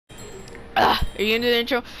Are you into the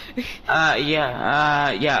intro? Hey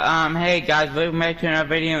guys, welcome back to another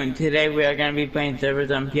video, and today we are gonna be playing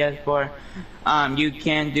servers on PS4. You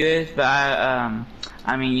can do this, but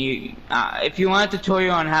if you want a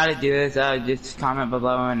tutorial on how to do this, just comment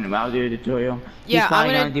below and I'll do a tutorial. He's Yeah,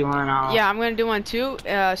 probably gonna do one. I'm gonna do one too.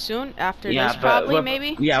 Soon after Yeah, this, but probably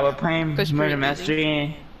maybe. we're playing Cause murder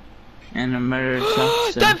mystery and a murder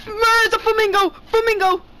stuff. So. That murder's a flamingo!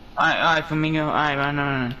 Flamingo! Alright, flamingo. Alright,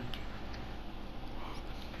 run.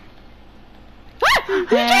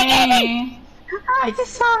 Hey, I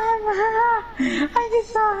just saw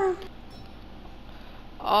him.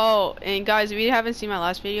 Oh, and guys, if you haven't seen my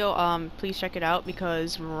last video, please check it out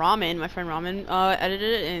because my friend Ramen,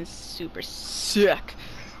 edited it and it's super sick.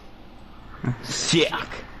 Sick.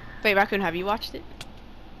 Wait, Raccoon, have you watched it?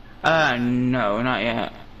 No, not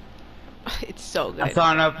yet. It's so good. I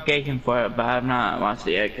saw a notification for it, but I have not watched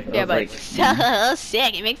it yet. Yeah, but it's so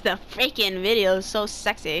sick. It makes the freaking video so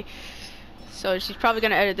sexy. So she's probably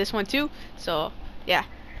gonna edit this one too. So yeah.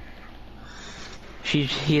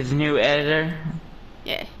 He's a new editor.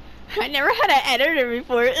 Yeah. I never had an editor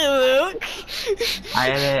before. Ooh.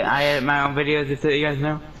 I edit my own videos, just so you guys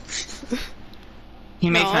know.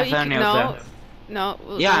 He makes my thumbnails though. No.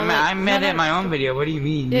 Yeah, I edit my own video. What do you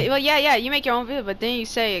mean? Yeah, well, yeah. You make your own video, but then you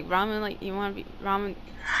say Ramen like you want to be Ramen.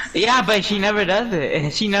 Yeah, but she never does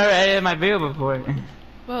it. She never edited my video before.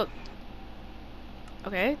 Well.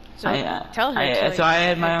 Okay. So tell her. So I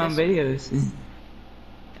edit my own videos.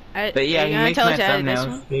 But yeah, he makes my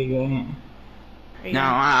thumbnails pretty good. No,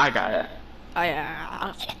 I got it. Oh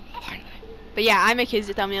yeah. But yeah, I make his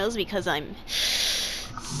thumbnails because I'm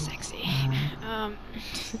sexy.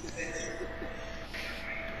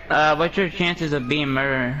 What's your chances of being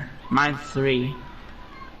murdered? Mine's 3.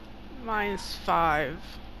 Mine's 5.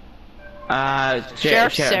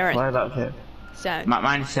 Sheriff Sharon. What about Sheriff? 7.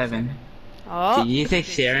 Mine's 7. Oh. Did you say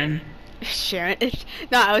Sharon? Sharon?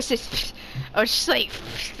 No, I was just like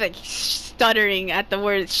stuttering at the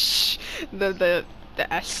word sh. The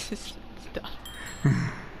S.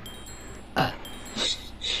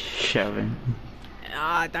 Sharon.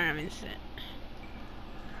 Ah, darn, I'm innocent.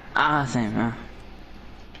 Same. Are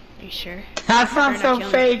you sure? That sounds so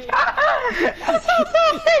fake. That sounds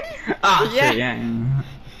so fake. Oh, yeah.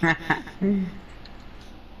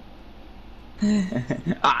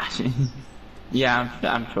 Shit, yeah.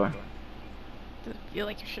 I'm sure. Does it feel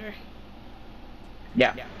like you're sure?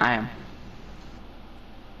 Yeah, I am.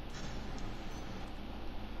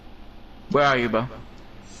 Where are you, Bo?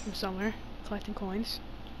 I'm somewhere collecting coins.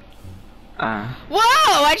 Whoa!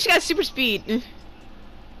 I just got super speed.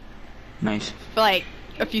 Nice. For like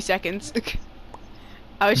a few seconds.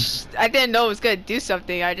 I didn't know it was gonna do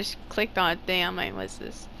something. I just clicked on a thing. I'm like, what's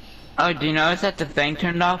this? Oh, do you notice that the thing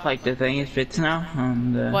turned off? Like the thing is fixed now?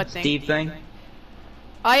 The what thing? Steve thing?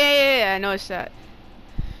 Oh yeah, I noticed that.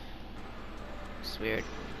 It's weird.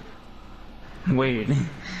 Weird.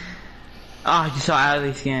 Oh, you saw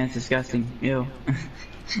Adley's skin. It's disgusting. Ew.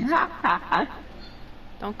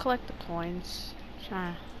 Don't collect the coins.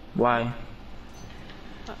 Why?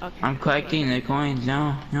 Okay. I'm collecting the coins.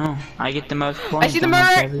 No. I get the most coins. I see the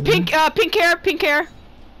murder. Pink hair.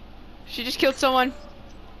 She just killed someone.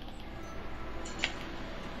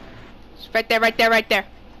 Right there.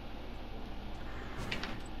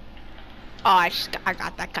 Oh, I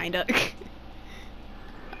got that kinda.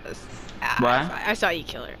 What? I saw you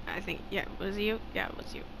kill her. I think, yeah, was it you? Yeah, it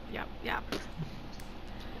was you. Yeah.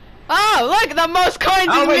 Oh, look, the most coins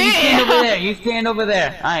oh, in wait, me! You stand over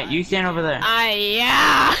there. Alright, you stand over there.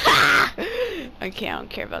 Yeah! Okay, I don't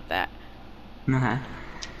care about that. Uh-huh.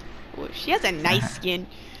 Ooh, she has a nice skin.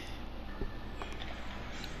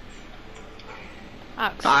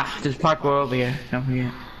 Oh, there's parkour over here. Don't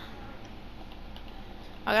forget.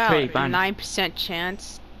 I got a 9%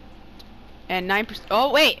 chance. And 9%.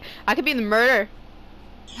 Oh, wait! I could be in the murder.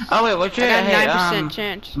 Oh, wait, what's your... I got 9%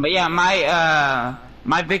 chance. But yeah,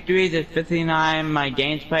 my victories is 59, my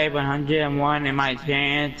games played 101, and my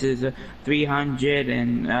experience is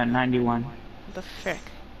 391. What the frick?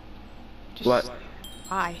 What?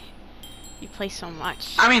 Why? You play so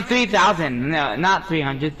much. I mean 3,000. No, not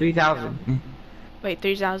 300. 3,000. Wait,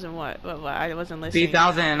 3,000 what? What? I wasn't listening.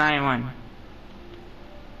 3,091.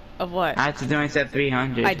 Of what? I accidentally said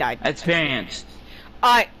 300. I died. Experience.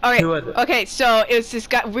 Alright. Who was it? Okay, so it was this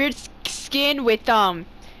guy, weird skin with a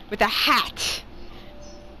hat.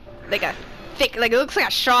 Like a thick, like it looks like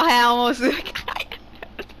a straw hat almost.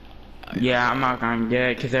 Yeah, I'm not gonna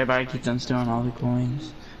get it because everybody keeps on stealing all the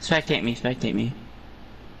coins. Spectate me.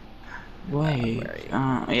 Wait.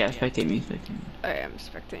 Yeah, spectate me. I am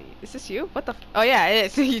spectating. Is this you? What the? Oh yeah,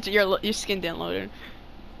 it is. Your skin didn't load in.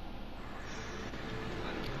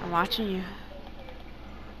 I'm watching you.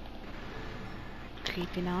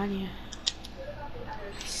 Creeping on you.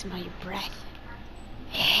 I smell your breath.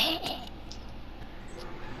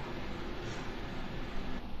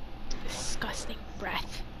 Disgusting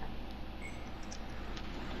breath.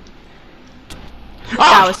 Oh!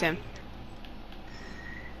 That was him.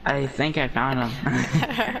 I think I found him.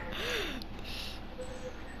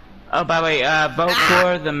 Oh, by the way, vote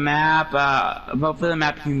for the map. Vote for the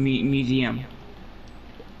map museum.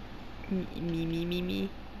 Me.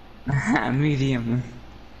 Museum.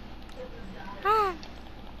 Ah.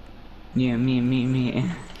 Yeah, me.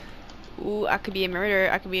 Ooh, I could be a murderer.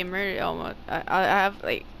 Almost. I have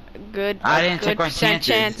like good. I didn't good check my percent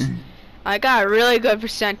chances. chance. I got a really good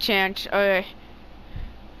percent chance. Okay.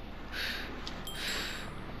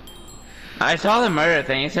 I saw the murder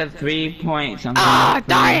thing. It said 3 point something. Ah,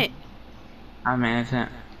 darn it! I'm innocent.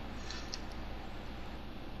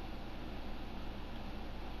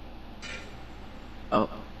 Oh.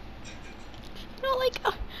 No, like,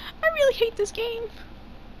 I really hate this game.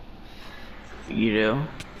 You do?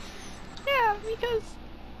 Yeah, because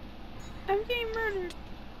I'm getting murdered.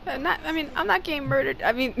 I'm not getting murdered.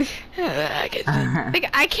 I mean, like,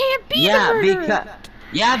 I can't be the murderer.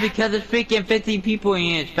 Because it's freaking 50 people and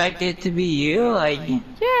you expect it to be you, like.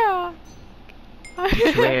 Yeah.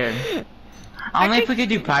 I swear. Only if we could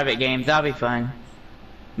do private games, that'll be fun.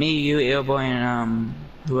 Me, you, Illboy, and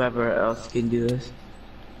whoever else can do this.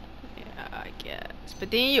 Yeah, I guess.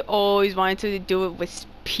 But then you always wanted to do it with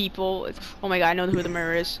people. Oh my god, I know who the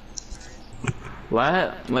murderer is.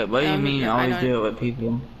 What? Wait, what do you mean always do it with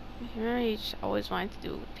people? I just always wanted to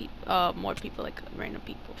do it with people, more people, like random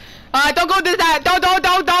people. Don't go to that! Don't!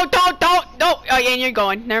 Oh, yeah, and you're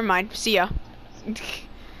going. Never mind. See ya.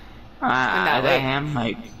 I am,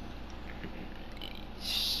 like...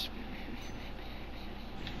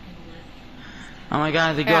 Oh my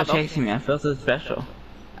god, the girl chasing me. I feel so special.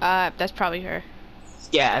 That's probably her.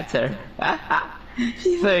 Yeah, it's her.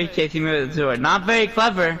 She's literally chasing me with a sword. Not very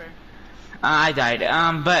clever. I died.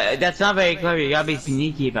 But that's not very clever. You gotta be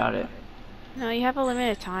sneaky about it. No, you have a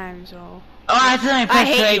limited time, so. Oh, I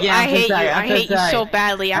hate you. I hate you so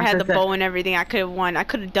badly. I had the bow and everything. I could have won. I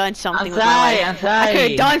could have done something with my life. I'm sorry. I could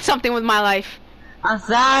have done something with my life. I'm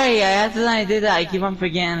sorry. I accidentally did that. I keep on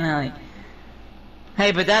forgetting. Like,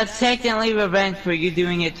 hey, but that's technically revenge for you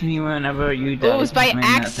doing it to me whenever you died. It was by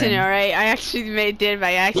accident, alright? I actually did it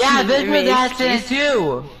by accident. Yeah, this was accident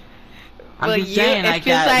too. I'm just saying, like,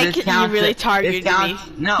 it feels like you really targeted me.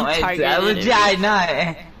 No, it's legit. I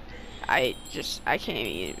know. I can't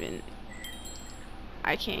even.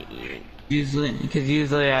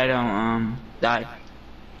 Usually I don't die.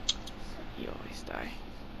 You always die.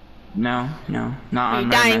 No, not. You're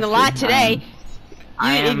dying a lot today. You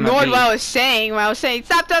ignored what I was saying.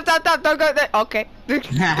 Stop, don't go there. Okay.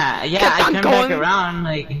 Yeah, I turned back around,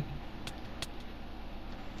 like.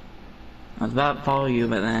 I was about to follow you,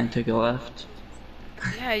 but then I took a left.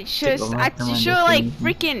 Yeah, you should like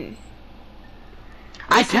freaking.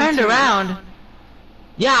 I turned around.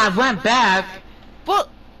 Yeah, I went back. Well,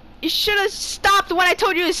 you should have stopped when I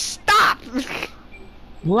told you to stop.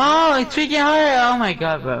 Whoa, it's freaking hard. Oh my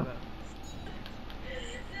god, bro.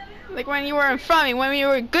 Like when you were in front of me, when we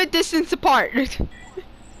were a good distance apart. Okay,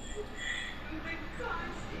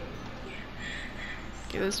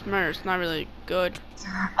 this murder's not really good.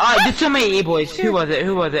 There's so many E-boys. Who was it?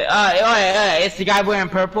 It's the guy wearing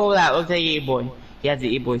purple that looks like E-boy. He has the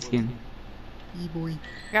E-boy skin. E-boy.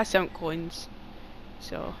 I got 7 coins.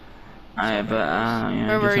 So. Alright, but yeah,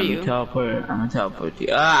 where were you? I'm gonna teleport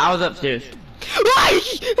you. I was upstairs.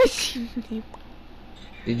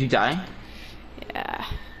 Did you die? Yeah.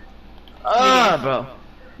 Bro.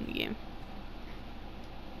 Game.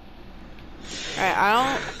 Alright, I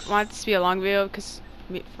don't want this to be a long video because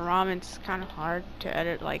for ramen it's kind of hard to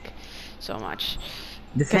edit like so much.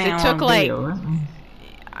 Because it took like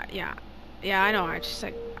yeah, I know. I just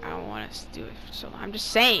like I don't want us to do it for so long. I'm just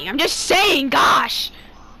saying, gosh.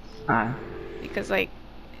 Because like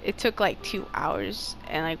it took like 2 hours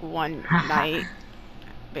and like 1 night,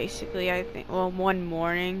 basically. I think. Well, 1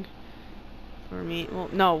 morning for me. Well,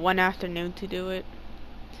 no, 1 afternoon to do it.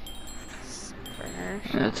 For her.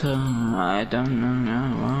 That's I don't know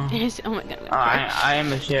now. It is. Oh my god. I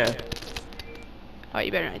am a sheriff. Oh,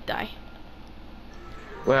 you better not die.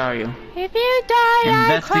 Where are you? If you die,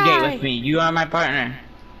 investigate I'll cry. with me. You are my partner.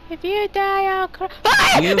 If you die, I'll cry.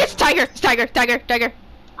 Ah! It's Tiger!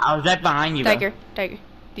 I was right behind you. Tiger. Did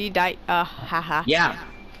you die? Haha. Yeah.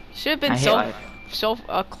 Should have been so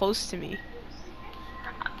close to me.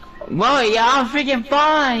 Well, yeah, I'm freaking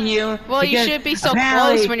following you. Well, you should be so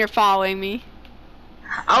close when you're following me.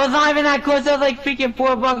 I was not even that close. I was like freaking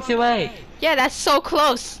 4 blocks away. Yeah, that's so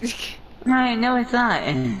close. Right, no, it's not.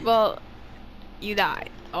 Well, you died.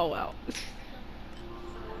 Oh well.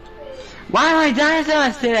 Why am I dying so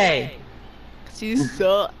much today? 'Cause you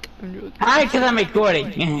suck. I'm joking. Hi, because I'm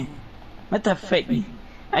recording. What the frick?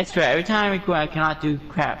 I swear, every time I record, I cannot do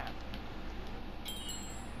crap.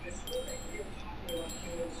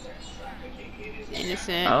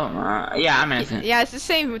 Innocent. Oh, yeah, I'm innocent. Yeah, it's the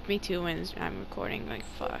same with me too when I'm recording. Like,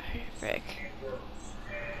 frick.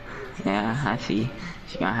 Yeah, I see.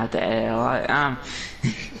 She's gonna have to edit a lot.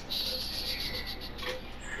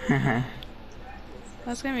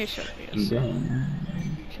 That's gonna be a short video.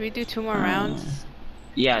 Should we do 2 more rounds?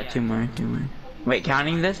 Yeah, 2 more. Wait,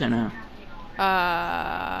 counting this or no?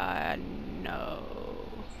 No.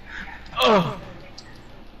 Oh!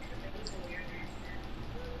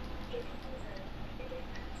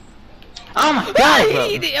 Oh my god!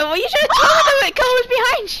 Well, you should have told me that Cole was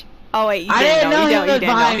behind you. Oh wait, you I didn't know he was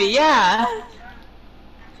behind know. me, yeah!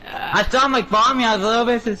 I saw him like follow me, I was a little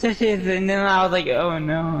bit suspicious, and then I was like, oh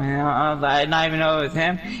no, and I was like, I did not even know it was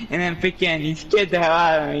him, and then freaking, he scared the hell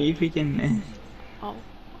out of me, he freaking... Oh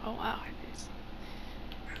wow, I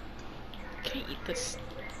can't eat this.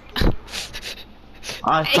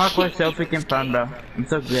 Oh, parkour's so freaking fun, bro. I'm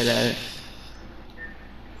so good at it.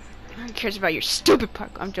 No one cares about your stupid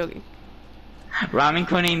parkour. I'm joking. Ramen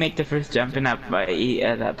couldn't make the first jump in that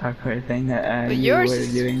that parkour thing that But you were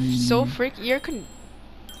yours doing. is so freaking.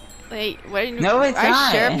 Like, when no, it's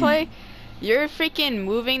not. share play, your freaking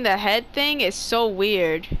moving the head thing is so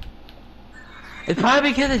weird. It's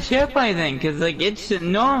probably because of share play thing, cause like it's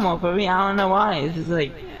normal for me. I don't know why. It's just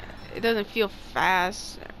like it doesn't feel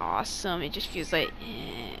fast or awesome. It just feels like.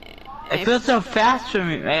 It feels so fast for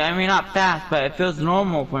me. I mean, not fast, but it feels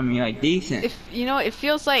normal for me, like decent. If you know, it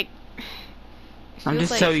feels like. I'm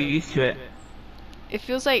just so used to it. It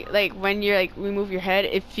feels like when you're like remove your head,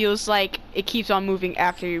 it feels like it keeps on moving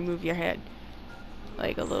after you move your head,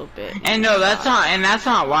 like a little bit. And no, that's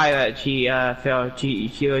not why that she failed.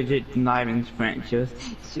 She legit did not even sprint. She was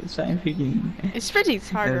trying to freaking. It's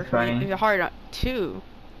sprinting's harder for me. It's hard too.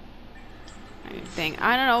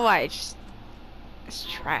 I don't know why. It's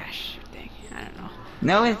trash. I don't know.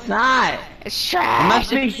 No, it's not. It's trash. It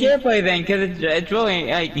must be share play then, cause it's really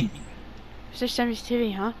like. What's your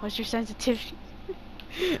sensitivity, huh? What's your sensitivity?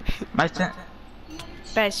 My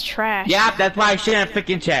That's trash. Yeah, that's why I shouldn't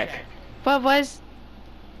freaking check. What was?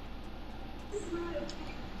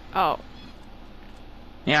 Oh.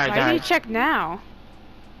 Yeah, I Why died. do you check now?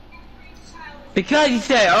 Because you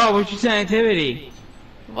said, oh, what's your sensitivity?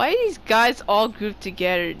 Why are these guys all grouped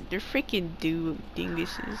together? They're freaking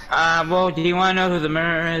dinguses. Well, do you want to know who the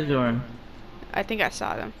murderer is, or? I think I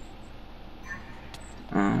saw them.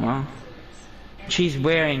 Oh, well. She's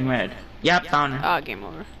wearing red. Yep, found her. Oh, game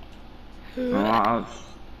over. Oh,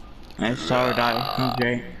 I saw her die. That's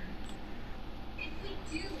great.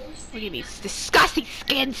 What do you mean? Disgusting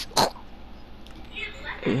skins!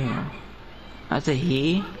 Ew. That's a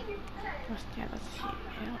he? Yeah, that's cute.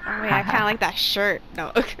 Oh wait, I kinda like that shirt.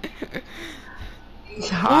 No.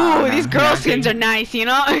 Ooh, these girl skins are nice, you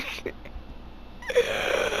know?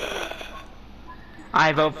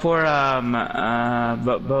 I vote for,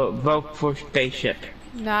 vote for spaceship.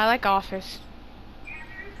 No, I like Office.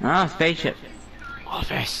 Oh, spaceship.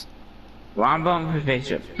 Office. Well, I'm voting for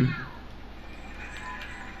spaceship.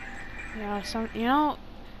 Yeah, you know,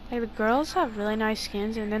 like the girls have really nice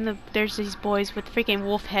skins, and then there's these boys with freaking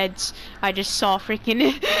wolf heads. I just saw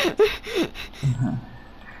freaking.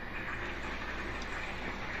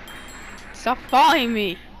 Stop following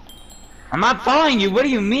me. I'm not following you. What do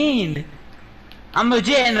you mean? I'm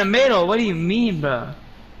legit in the middle. What do you mean, bro?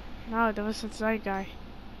 No, there was this other guy.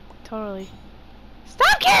 Totally.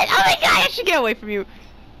 Stop getting! Oh my god, I should get away from you.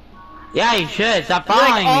 Yeah, you should. Stop You're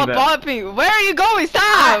following like all me, bro. bumping. Where are you going?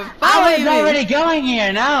 Stop! I was me. already going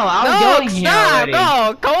here. No, I was going here already.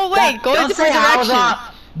 No, go away. Go in a different direction.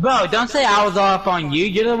 Bro, don't say I was off on you.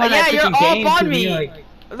 You're the one that you're freaking all came on to me. me. Like...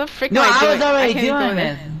 What the frick No, am I doing? I was already can't doing go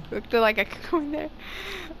this. Looked like I could go in there.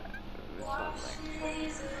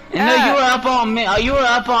 And no, you were up on me. You were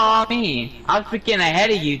up on me. I was freaking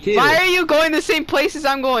ahead of you too. Why are you going the same places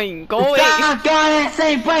I'm going? Go away. Stop going to the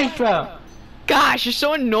same place, bro. Gosh, you're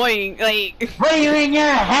so annoying. Like. What are you in your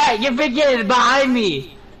head? You're freaking behind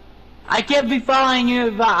me. I can't be following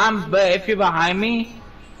you, but if you're behind me,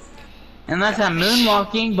 unless I'm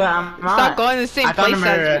moonwalking, but I'm not. Stop going to the same I found place a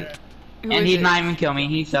murderer, and he'd not even kill me.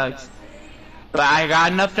 He sucks. But I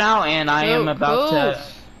got enough now, and I am about to.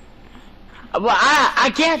 Well,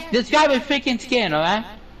 I can't describe his freaking skin, okay?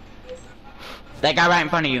 That guy right in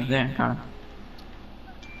front of you. There, Connor.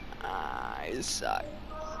 I suck.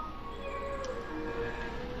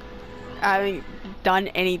 I haven't done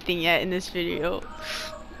anything yet in this video.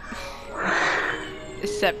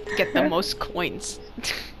 Except get the most coins.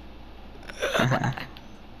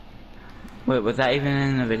 Wait, was that even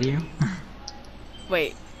in the video?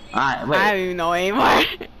 Wait. Alright, wait. I don't even know anymore.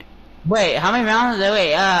 Wait, how many rounds?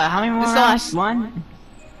 Wait, how many more rounds? One?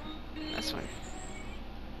 That's one.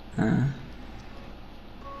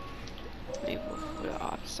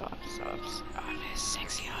 Office,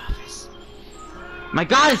 sexy office. My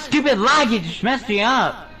god, stupid lag, it just messed me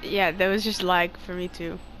up. Yeah, that was just lag for me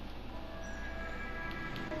too.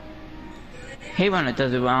 Hate when it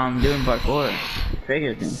does it while I'm doing parkour.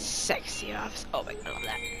 Trigger thing. Sexy office. Oh my god, I love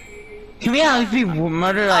that. Can we at least be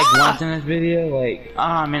murdered like once in this video? Like, oh,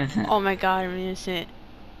 I'm innocent. Oh my god, I'm innocent.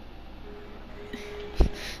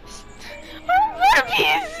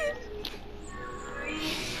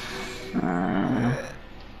 Oh,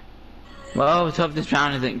 well, let's hope this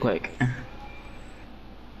round isn't quick.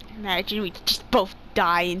 Imagine we just both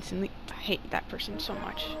die instantly. I hate that person so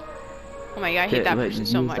much. Oh my god, I hate that person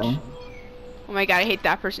so much. Oh my god, I hate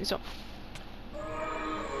that person so.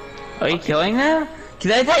 Are you killing them?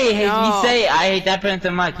 Cause I tell you, you say I hate that person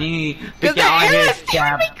so much. You because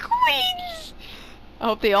they're queens. I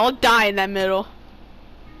hope they all die in that middle.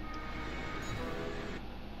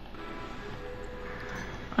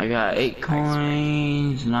 I got 8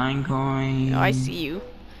 coins, 9 coins. Oh, I see you.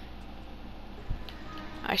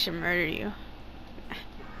 I should murder you.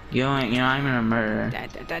 You know, I'm gonna murder.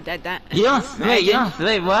 That. You don't,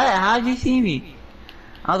 wait, what? How'd you see me?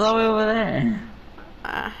 I was all the way over there.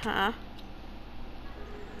 Uh-huh.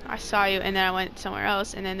 I saw you, and then I went somewhere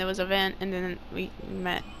else, and then there was a vent, and then we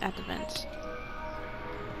met at the vents.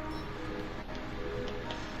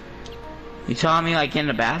 You saw me, like, in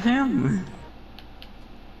the bathroom?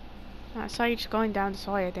 I saw you just going down the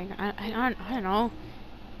hallway, I think. I don't know.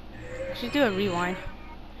 I should do a rewind.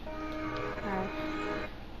 Oh,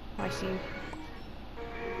 I see.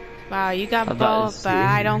 Wow, you got a bow, but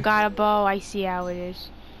I don't got a bow. I see how it is.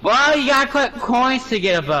 Well, you gotta collect coins to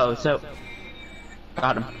get a bow, so...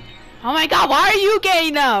 Got him. Oh my god, why are you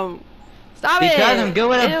getting them? Stop it! Because I'm good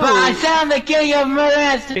with a bow. I sound the king of murder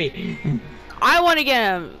mystery. I want to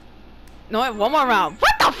get him. No, wait, one more round.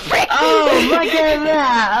 What the frick? Oh, look at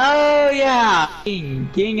that! Oh, yeah!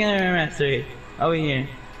 King of murder mystery. Over here.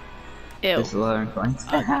 Ew. Just 11 coins.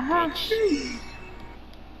 Oh,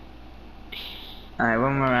 Alright,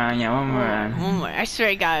 one more round, yeah, one more round. One more. I swear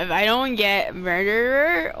to God, if I don't get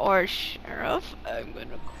murderer or sheriff, I'm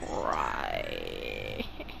gonna cry.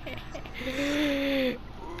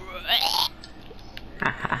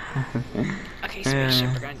 Okay,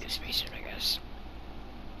 spaceship, we're gonna do spaceship, I guess.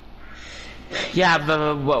 Yeah,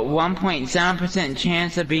 but what, 1.7%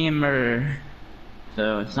 chance of being murdered.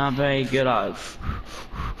 So it's not very good odds.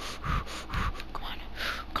 Come on.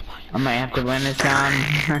 I might have to win this round.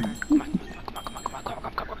 Come on.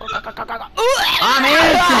 I'm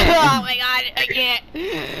innocent! Oh my god,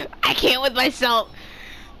 I can't with myself.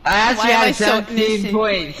 I actually had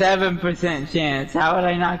 17.7% chance. How would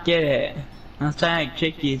I not get it? I was trying to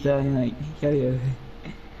trick you so I can like kill you.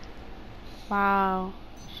 Wow.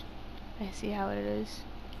 I see how it is.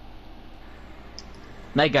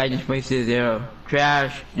 That guy just wasted 0.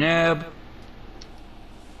 Trash. Noob.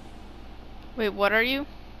 Wait, what are you?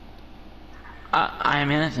 I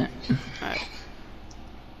am innocent. Alright.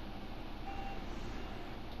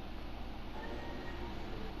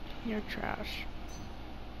 You're trash.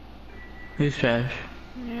 Who's trash?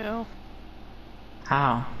 You.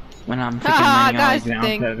 How? When I'm freaking money on the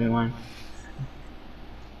ground for everyone.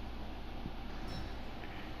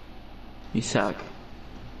 You suck.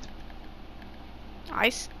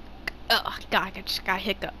 Oh god, I just got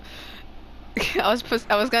hiccup. I was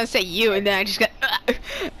gonna say you, and then I just got.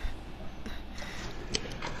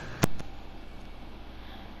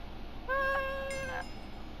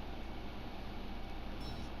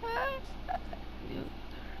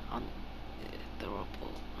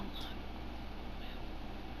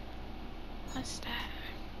 What's that?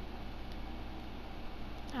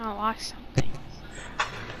 I unlocked something.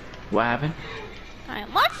 What happened? I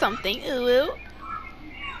unlocked something. Ooh.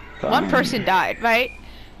 One person died, right?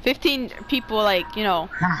 15 people, like, you know.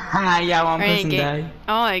 Yeah, one person died.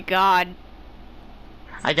 Oh my god.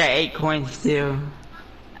 I got 8 coins too.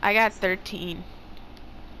 I got 13.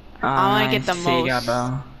 I wanna get the most.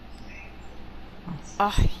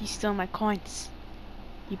 Oh, you stole my coins.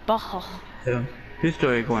 You butthole. Who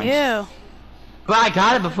stole your coins? You. But I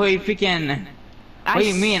got it before you freaking... What do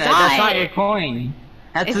you mean? That's not your coin.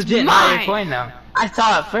 That's legit not your coin though. I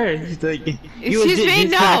saw it first. Like, you Excuse were me,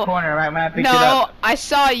 just no. in the corner right when I picked it No, up. I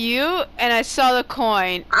saw you and I saw the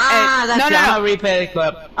coin. Ah, and, that's no, it. no, I'm no. gonna replay the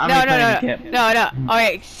clip. I'm No, no, replaying no, the clip. no, no.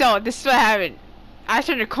 Okay, so this is what happened. I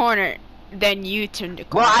turned the corner, then you turned the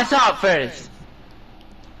corner. Well, I saw it first.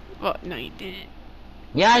 Well, no, you didn't.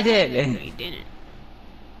 Yeah, I did. No, you didn't.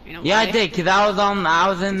 You know Yeah, why? I did, cause I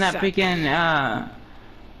was in that Suck. freaking,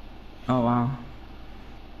 oh wow.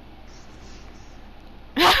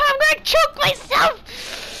 I'm gonna choke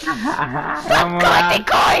myself! One Stop more collecting round.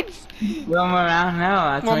 coins! One more round? No,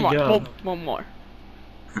 that's One my more, job. one more.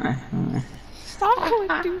 Stop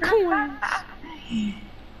collecting coins.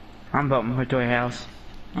 I'm bumping for Toy House.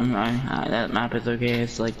 That map is okay.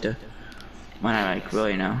 It's like the one I like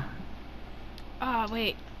really know. Ah,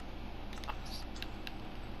 wait.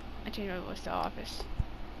 I changed my voice to office.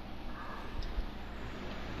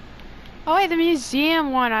 Oh wait, the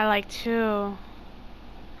museum one I like too.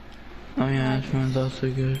 Oh yeah, this one's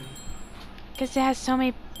also good. Cause it has so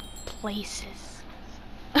many places.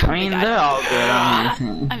 I mean, they're all good. I'm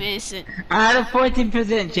innocent. I'm innocent. I had a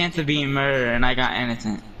 14% chance of being murdered, and I got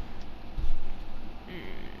innocent.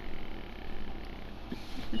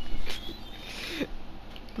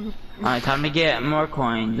 Alright, time to get more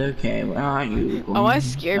coins. Okay, where are you? I want to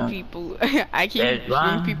scare people. I keep There's shooting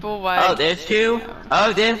one. people while Oh, there's two.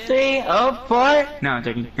 Oh, there's three. Oh, four. No, I'm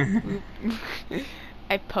joking.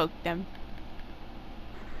 I poked them.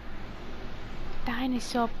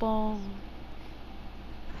 Dinosaur bone.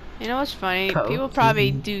 You know what's funny? People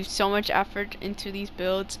probably do so much effort into these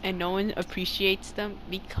builds and no one appreciates them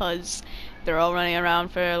because they're all running around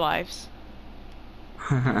for their lives.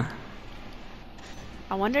 I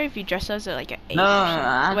wonder if you dress as like an 8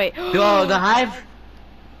 No, wait. Yo, the Hive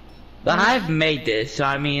made this, so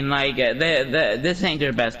I mean, like, this ain't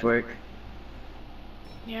their best work.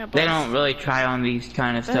 Yeah, but They don't really try on these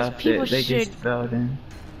kind of stuff. people They should just build in.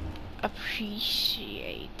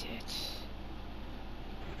 appreciate it.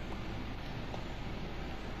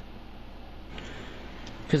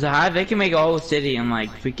 Cause the Hive, they can make a whole city in like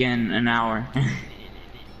freaking an hour.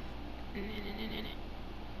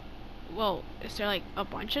 Whoa, is there like a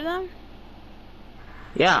bunch of them?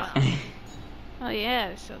 Yeah. Oh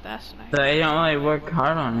yeah, so that's nice. So they don't really work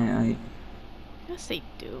hard on it. Like, Yes, they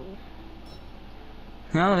do.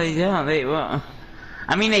 no, they don't. Well,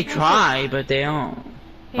 I mean, they try, but they don't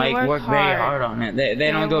They work very hard on it.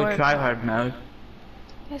 They don't go try hard mode.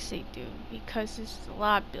 Yes, they do, because it's a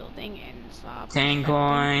lot of building and it's a lot of 10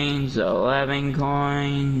 collecting. coins, 11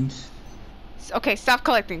 coins. Okay, stop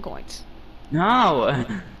collecting coins. No.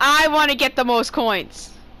 I want to get the most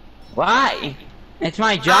coins. Why? It's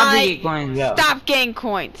my job to get coins, though. Stop getting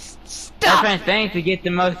coins. Stop. That's my thing, to get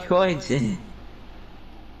the most coins.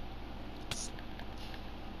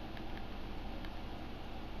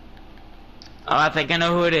 Oh, I think I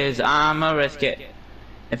know who it is. I'm gonna risk it.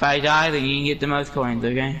 If I die, then you can get the most coins,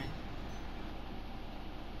 okay?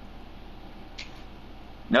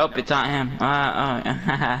 Nope, it's not him.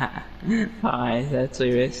 Alright, that's a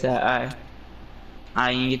risk that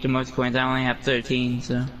I can get the most coins. I only have 13,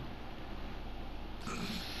 so.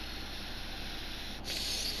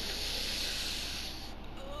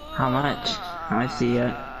 How much? I see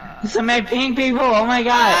it. So many pink people, oh my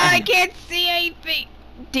god! I can't see anything.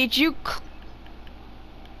 Did you?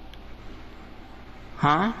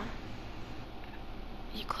 Huh?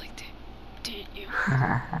 You clicked it, didn't you?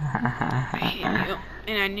 I hit you,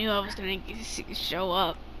 and I knew I was gonna show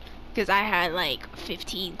up because I had like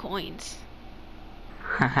 15 coins.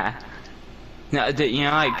 No, you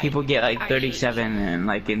know, like people get like 37 and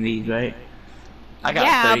like in these, right? I got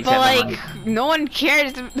yeah, 37. but like no one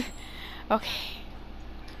cares. Okay.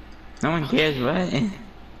 No one cares what?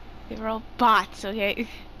 They were all bots, okay?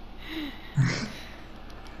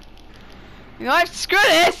 You know what? Screw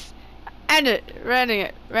this! End it. Running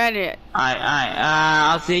it. Alright,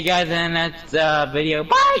 I'll see you guys in the next video.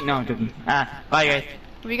 Bye! No, I'm joking. Bye guys.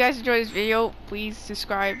 If you guys enjoyed this video, please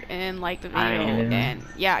subscribe and like the video. Alright. And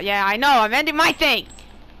yeah, I know, I'm ending my thing!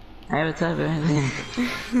 Hey, what's up, man?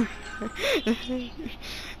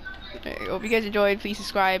 I hope you guys enjoyed. Please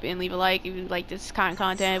subscribe and leave a like if you like this kind of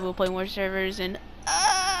content. We'll play more servers and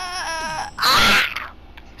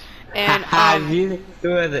You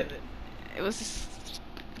who is it? it was this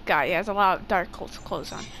guy. He has a lot of dark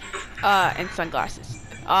clothes on, and sunglasses.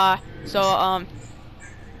 That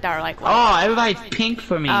are like. Oh, everybody's pink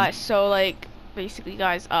for me. So like basically,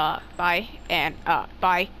 guys. Bye and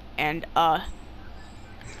bye.